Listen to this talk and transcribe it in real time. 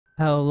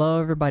Hello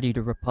everybody,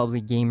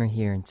 TheRepublicGamer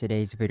here. In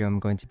today's video, I'm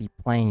going to be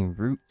playing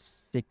Route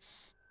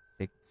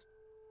 666.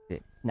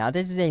 Now,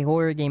 this is a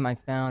horror game I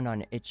found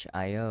on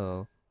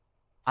itch.io.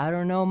 I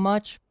don't know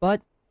much,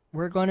 but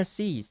we're gonna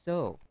see.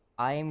 So,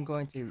 I am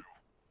going to... You're on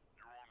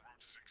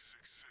Route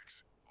 666,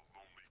 a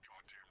lonely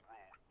goddamn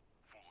road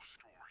full of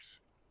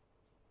stories.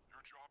 Your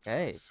job's not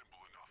Okay.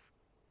 simple enough.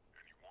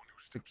 Anyone who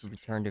Quick steps into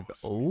return your to... bus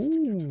needs to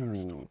get to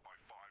their Oh! stop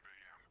by 5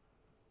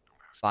 a.m. Don't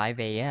ask 5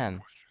 any more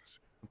a.m. questions.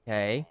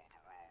 Okay. Follow the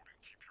road and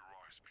keep your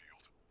eyes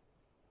peeled.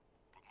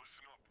 But listen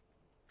up,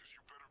 because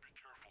you better be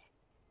careful.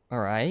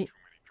 Alright.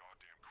 Too many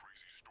goddamn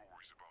crazy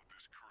stories about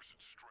this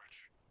cursed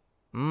stretch.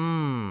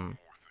 Mmm.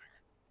 One more thing.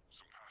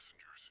 Some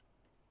passengers.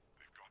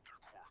 They've got their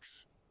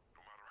quirks.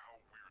 No matter how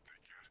weird they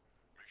get,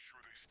 make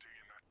sure they stay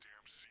in that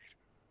damn seat,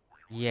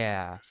 or you might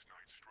Yeah. find this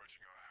night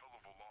stretching a hell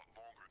of a lot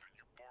longer than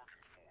you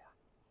bargained for.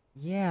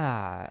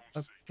 Yeah.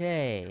 For God's sake,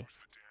 Okay. use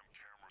the damn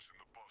cameras in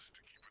the bus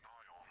to keep an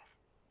eye on them.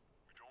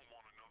 We don't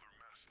want another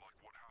mess like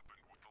what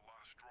happened with the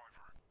last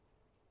driver.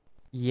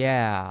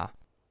 Yeah.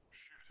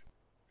 Shit,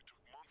 it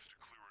took months to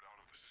clear it out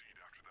of the seat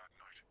after that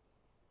night.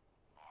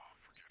 Ah,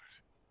 forget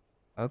it.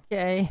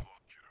 Okay. Good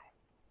luck, kiddo.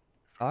 If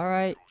everything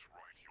Alright. goes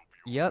right, you'll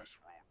be over Yep. this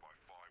road by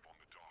 5 on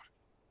the dot.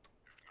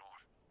 If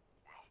not,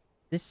 well,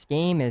 This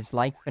game is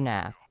like sorry to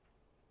FNAF. be up.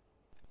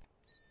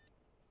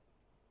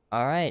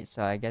 Alright,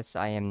 so I guess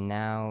I am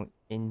now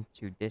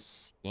into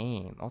this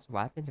game. Also,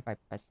 what happens if I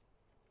press...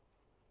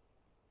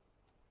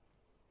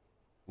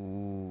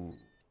 Ooh.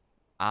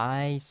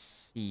 I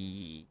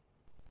see.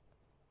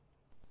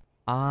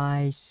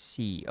 I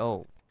see.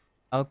 Oh.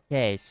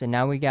 Okay, so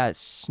now we got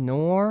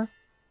snore,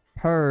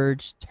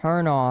 purge,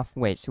 turn off.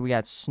 Wait, so we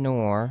got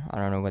snore. I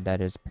don't know what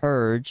that is.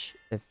 Purge.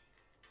 If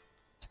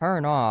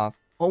turn off.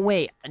 Oh,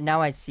 wait.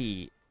 Now I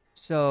see.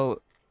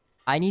 So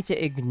I need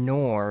to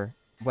ignore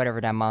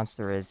whatever that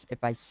monster is.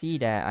 If I see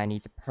that, I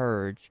need to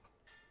purge.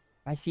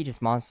 If I see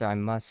this monster, I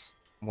must,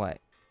 what?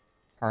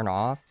 Turn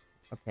off?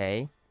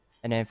 Okay.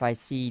 And then if I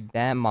see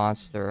that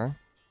monster,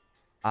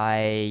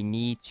 I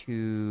need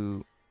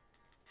to...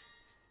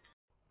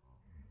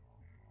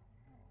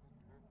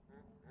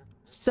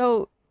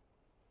 So,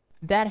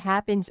 that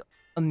happens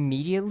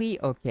immediately?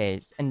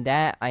 Okay. And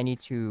that, I need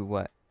to,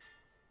 what?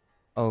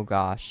 Oh,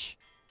 gosh.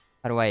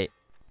 How do I...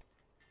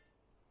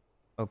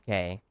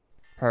 Okay.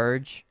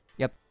 Purge.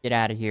 Yep, get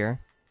out of here.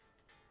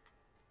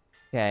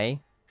 Okay.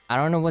 I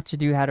don't know what to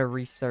do, how to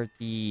restart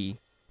the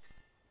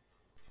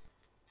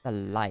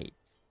light.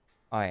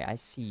 Alright, I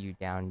see you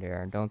down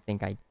there. Don't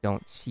think I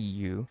don't see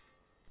you.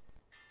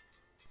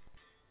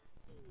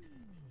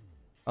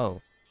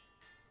 Oh.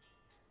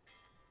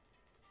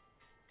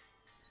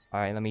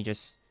 Alright, let me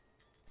just...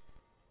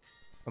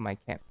 put my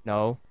camp...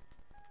 No.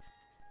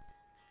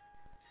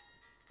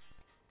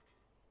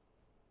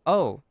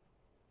 Oh.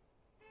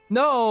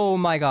 No,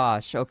 my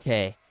gosh.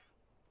 Okay.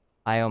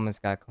 I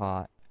almost got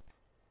caught.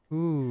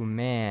 Ooh,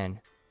 man.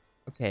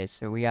 Okay,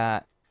 so we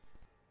got...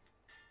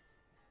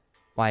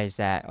 Why is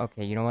that?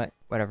 Okay, you know what?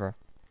 Whatever.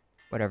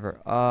 Whatever.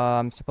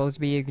 I'm supposed to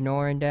be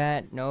ignoring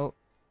that. Nope.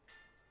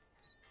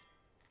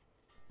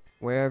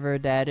 Wherever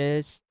that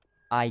is,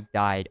 I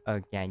died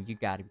again. You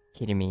gotta be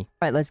kidding me.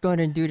 Alright, let's go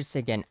ahead and do this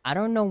again. I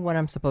don't know what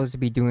I'm supposed to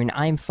be doing.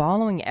 I'm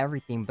following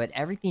everything, but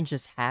everything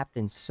just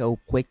happens so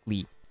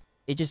quickly.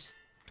 It just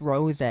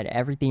throws at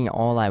everything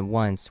all at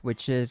once,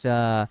 which is,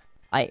 I,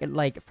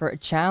 like, for a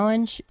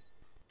challenge,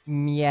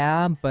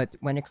 yeah, but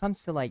when it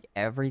comes to, like,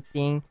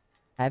 everything,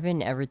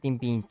 having everything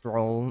being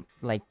thrown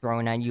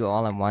at you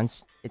all at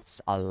once,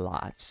 it's a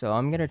lot. So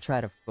I'm gonna try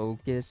to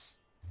focus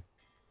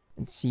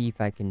and see if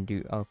I can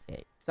do...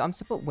 Okay. So I'm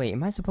supposed... Wait,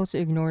 am I supposed to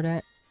ignore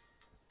that?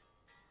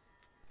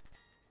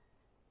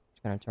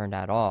 Just gonna turn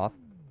that off.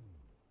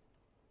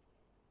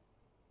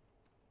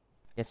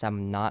 Guess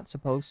I'm not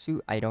supposed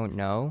to. I don't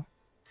know.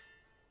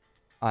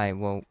 Alright,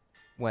 well,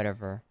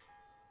 whatever.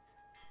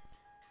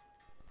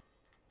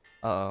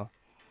 Uh-oh.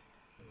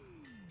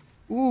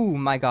 Ooh,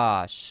 my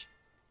gosh.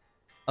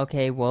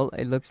 Okay, well,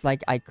 it looks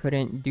like I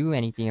couldn't do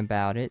anything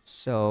about it.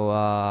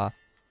 So,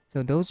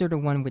 so those are the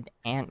one with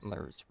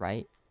antlers,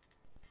 right?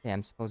 Okay,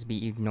 I'm supposed to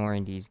be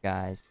ignoring these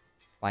guys.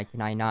 Why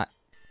can I not?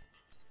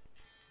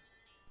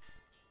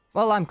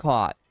 Well, I'm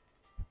caught.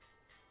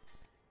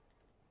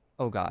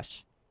 Oh,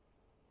 gosh.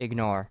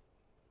 Ignore.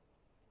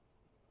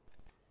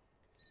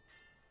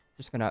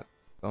 Just gonna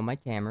go my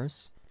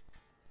cameras.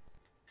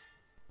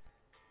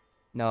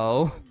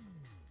 No.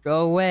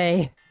 Go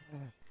away.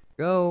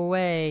 Go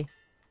away.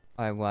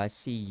 Alright, well, I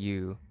see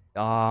you.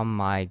 Oh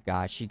my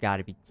gosh, you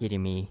gotta be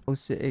kidding me.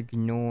 Supposed to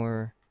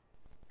ignore...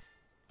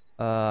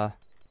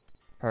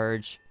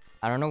 Purge.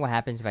 I don't know what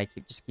happens if I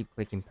just keep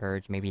clicking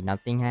purge. Maybe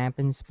nothing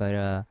happens,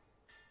 but,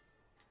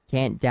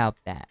 can't doubt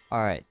that.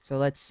 Alright, so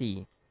let's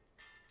see.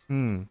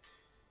 I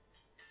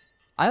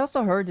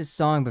also heard this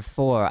song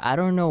before. I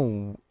don't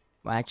know...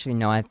 Well, actually,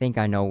 no, I think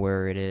I know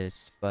where it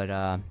is. But,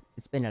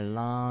 it's been a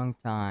long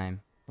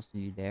time. Also,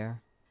 you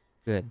there?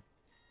 Good.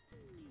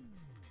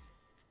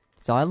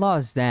 So I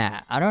lost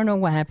that. I don't know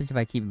what happens if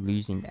I keep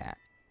losing that.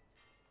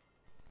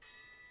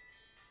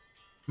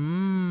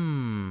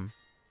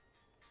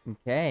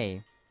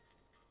 Okay.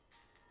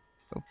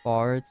 So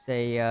far, it's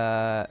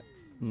a,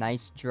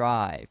 nice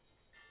drive.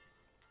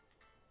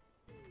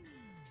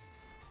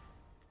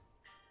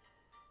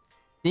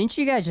 Didn't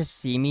you guys just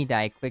see me that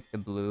I clicked the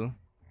blue?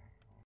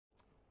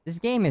 This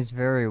game is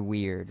very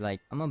weird. Like,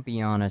 I'm gonna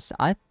be honest.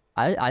 I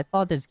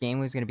thought this game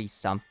was gonna be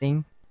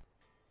something.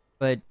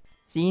 But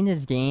seeing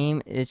this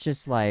game, it's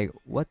just like,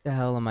 what the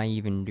hell am I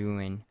even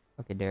doing?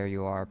 Okay, there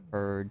you are,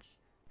 purge.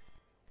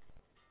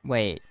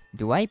 Wait,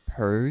 do I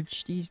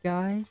purge these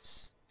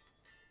guys?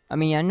 I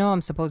mean, I know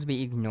I'm supposed to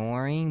be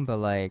ignoring, but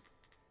like...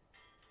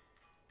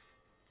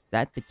 Is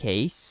that the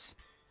case?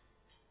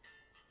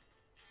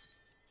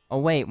 Oh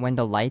wait, when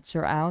the lights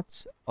are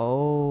out?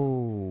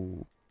 Oh.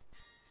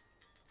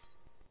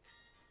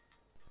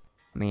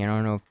 I mean, I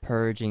don't know if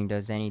purging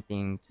does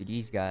anything to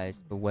these guys,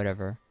 but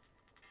whatever.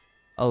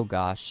 Oh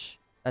gosh,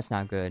 that's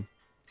not good.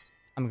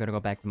 I'm gonna go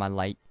back to my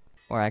light.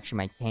 Or actually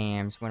my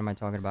cams, what am I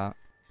talking about?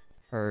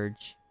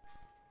 Purge.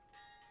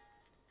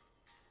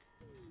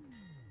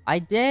 I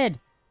did!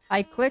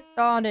 I clicked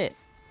on it!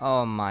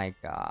 Oh my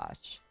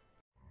gosh.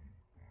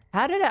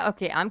 How did I...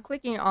 Okay, I'm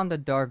clicking on the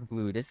dark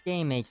blue. This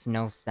game makes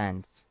no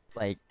sense.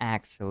 Like,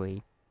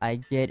 actually. I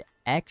get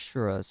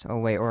extras. Oh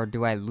wait, or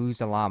do I lose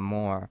a lot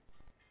more?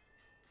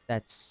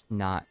 That's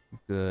not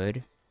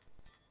good.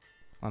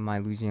 Why am I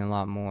losing a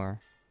lot more?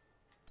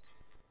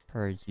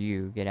 Purge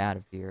you. Get out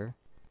of here.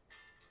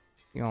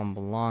 You don't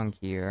belong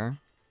here.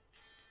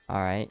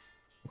 Alright.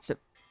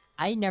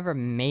 I never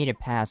made it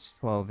past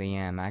 12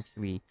 a.m.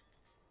 Actually,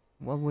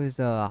 what was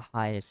the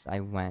highest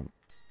I went?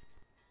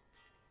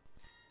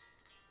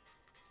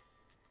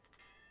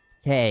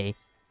 Okay.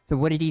 So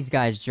what did these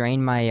guys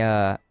drain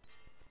my,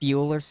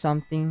 fuel or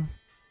something?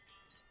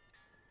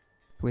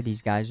 What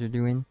these guys are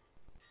doing?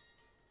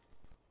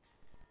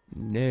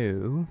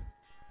 No.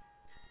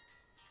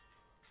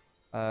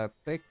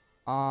 Click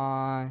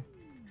on...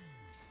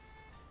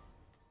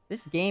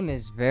 This game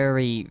is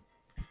very...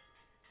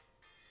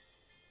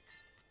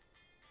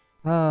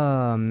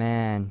 Oh,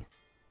 man.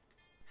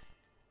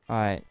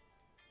 Alright.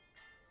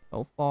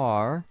 So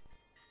far,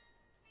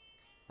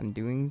 I'm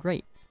doing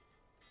great.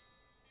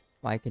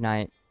 Why can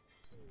I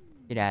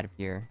get out of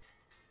here?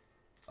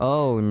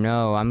 Oh,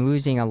 no. I'm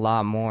losing a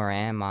lot more,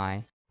 am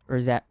I? Or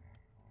is that...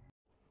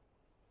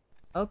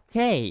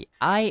 Okay,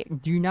 I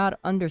do not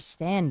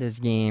understand this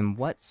game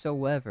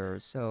whatsoever,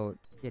 so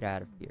get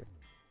out of here.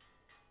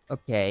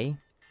 Okay.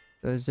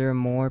 So is there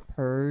more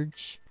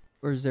purge?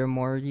 Or is there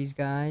more of these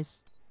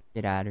guys?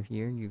 Get out of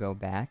here, you go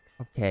back.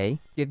 Okay,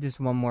 give this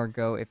one more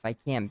go. If I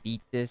can't beat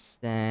this,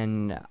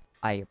 then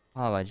I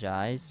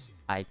apologize.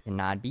 I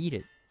cannot beat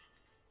it.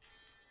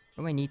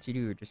 What do I need to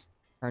do? Just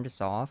turn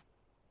this off?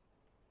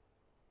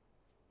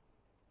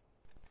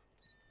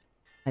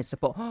 I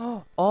suppose...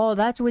 Oh,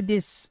 that's what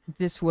this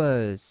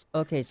was.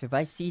 Okay, so if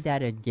I see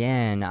that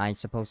again, I'm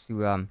supposed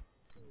to,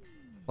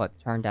 what,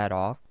 turn that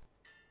off?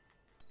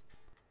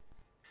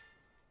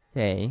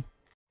 Okay.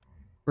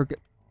 We're good.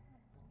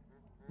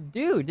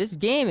 Dude, this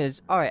game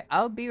is... Alright,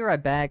 I'll be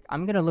right back.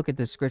 I'm gonna look at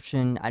the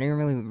description. I didn't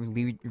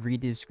really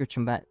read the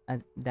description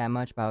that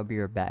much, but I'll be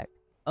right back.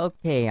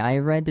 Okay, I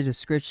read the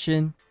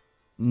description.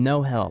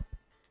 No help.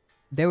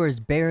 There was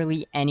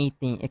barely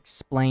anything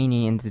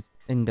explaining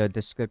in the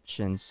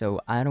description, so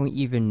I don't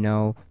even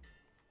know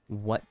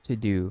what to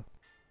do.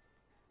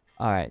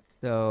 Alright,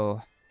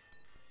 so...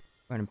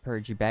 I'm gonna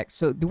purge you back.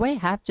 So, do I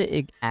have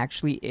to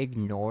actually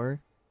ignore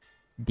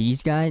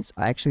these guys?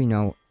 Actually,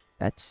 no.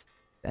 That's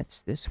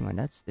this one.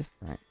 That's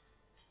different.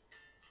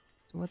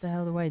 So what the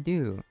hell do I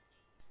do?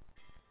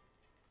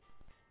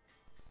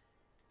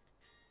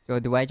 So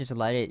do I just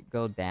let it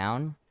go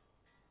down?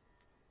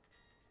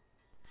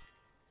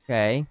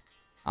 Okay.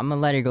 I'm gonna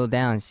let it go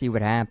down and see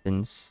what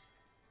happens.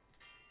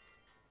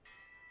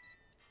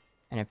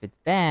 And if it's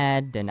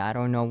bad, then I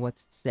don't know what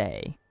to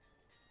say.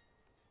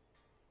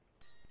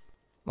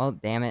 Well,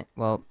 damn it.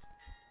 Well,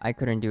 I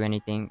couldn't do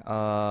anything.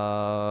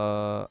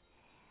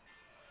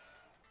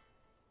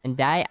 And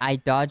I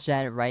dodged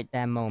that right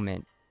that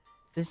moment.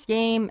 This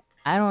game,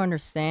 I don't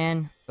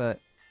understand, but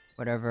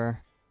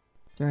whatever.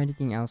 Is there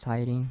anything else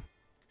hiding?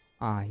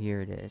 Ah,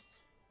 here it is.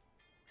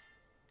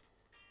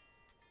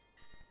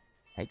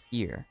 Right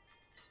here.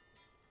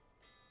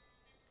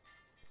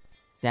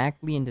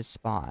 Exactly in the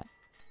spot.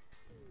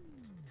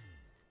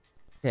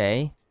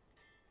 Okay.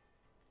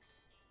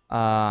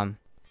 What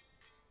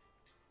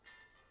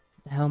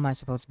the hell am I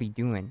supposed to be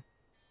doing?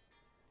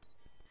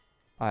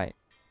 Alright.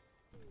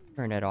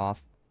 Turn it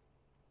off.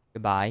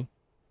 Goodbye.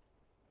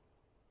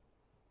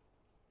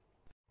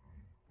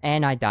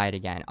 And I died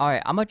again.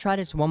 Alright, I'm gonna try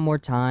this one more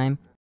time.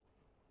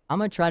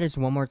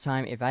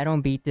 If I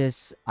don't beat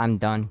this, I'm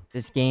done.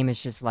 This game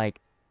is just,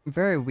 like,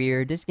 very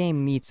weird. This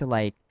game needs to,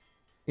 like,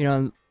 you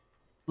know,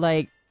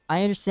 like,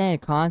 I understand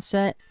the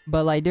concept,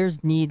 but, like,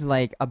 there's need,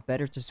 like, a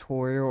better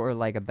tutorial or,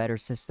 like, a better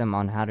system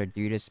on how to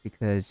do this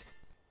because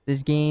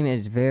this game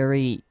is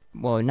very,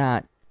 well,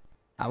 not,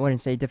 I wouldn't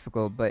say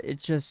difficult, but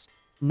it's just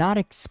not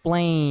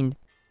explained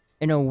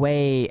in a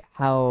way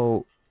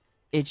how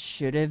it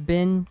should have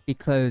been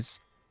because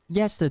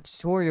yes, the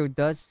tutorial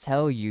does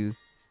tell you,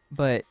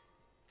 but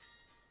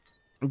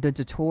the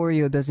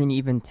tutorial doesn't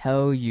even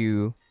tell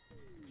you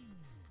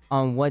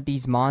on what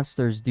these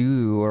monsters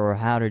do or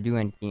how to do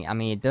anything. I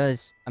mean, it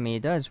does. I mean,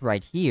 it does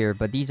right here,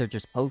 but these are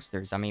just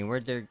posters. I mean,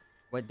 what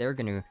they're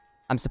gonna.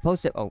 I'm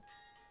supposed to. Oh,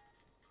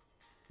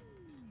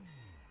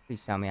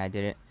 please tell me I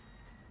did it.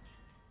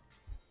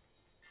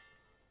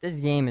 This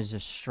game is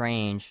just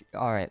strange.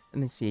 All right, let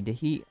me see. Did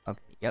he? Okay,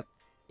 yep.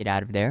 Get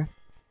out of there.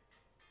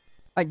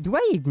 Do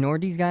I ignore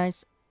these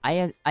guys?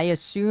 I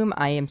assume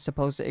I am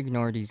supposed to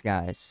ignore these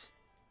guys.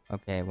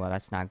 Okay, well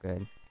that's not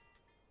good.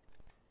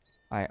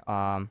 All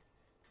right.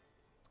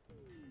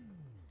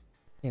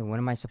 Okay, what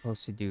am I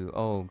supposed to do?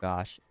 Oh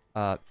gosh.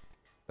 Go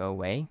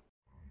away.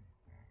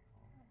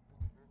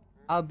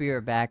 I'll be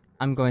right back.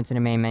 I'm going to the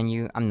main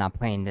menu. I'm not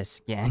playing this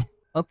again.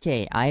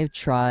 Okay, I've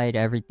tried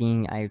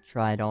everything. I've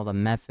tried all the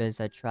methods.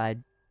 I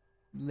tried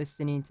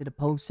listening to the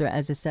poster,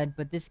 as I said,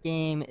 but this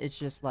game is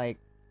just like,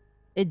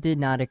 it did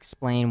not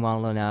explain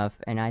well enough,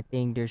 and I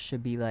think there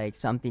should be like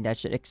something that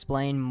should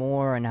explain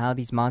more on how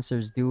these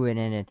monsters do it,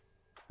 and it,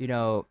 you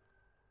know,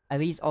 at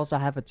least also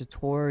have a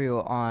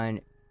tutorial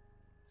on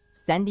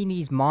sending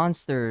these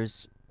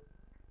monsters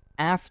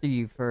after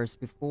you first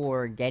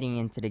before getting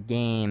into the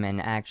game and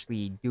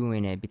actually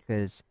doing it,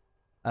 because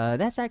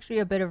that's actually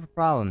a bit of a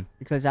problem,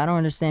 because I don't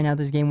understand how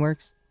this game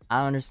works. I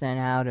don't understand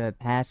how to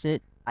pass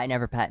it. I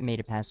never made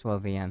it past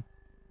 12 AM.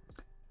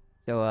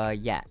 So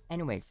yeah,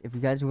 anyways, if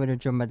you guys want to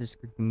join my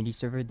Discord community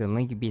server, the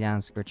link will be down in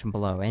the description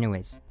below.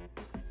 Anyways,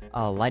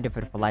 like it for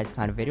the likes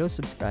kind of videos,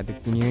 subscribe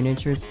if you're new and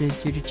interested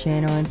to the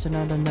channel, and turn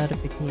on the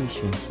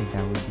notifications so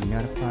that we'll be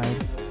notified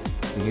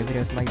for new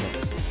videos like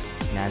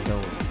this. And as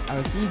always, I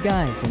will see you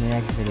guys in the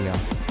next video.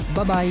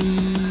 Bye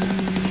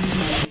bye.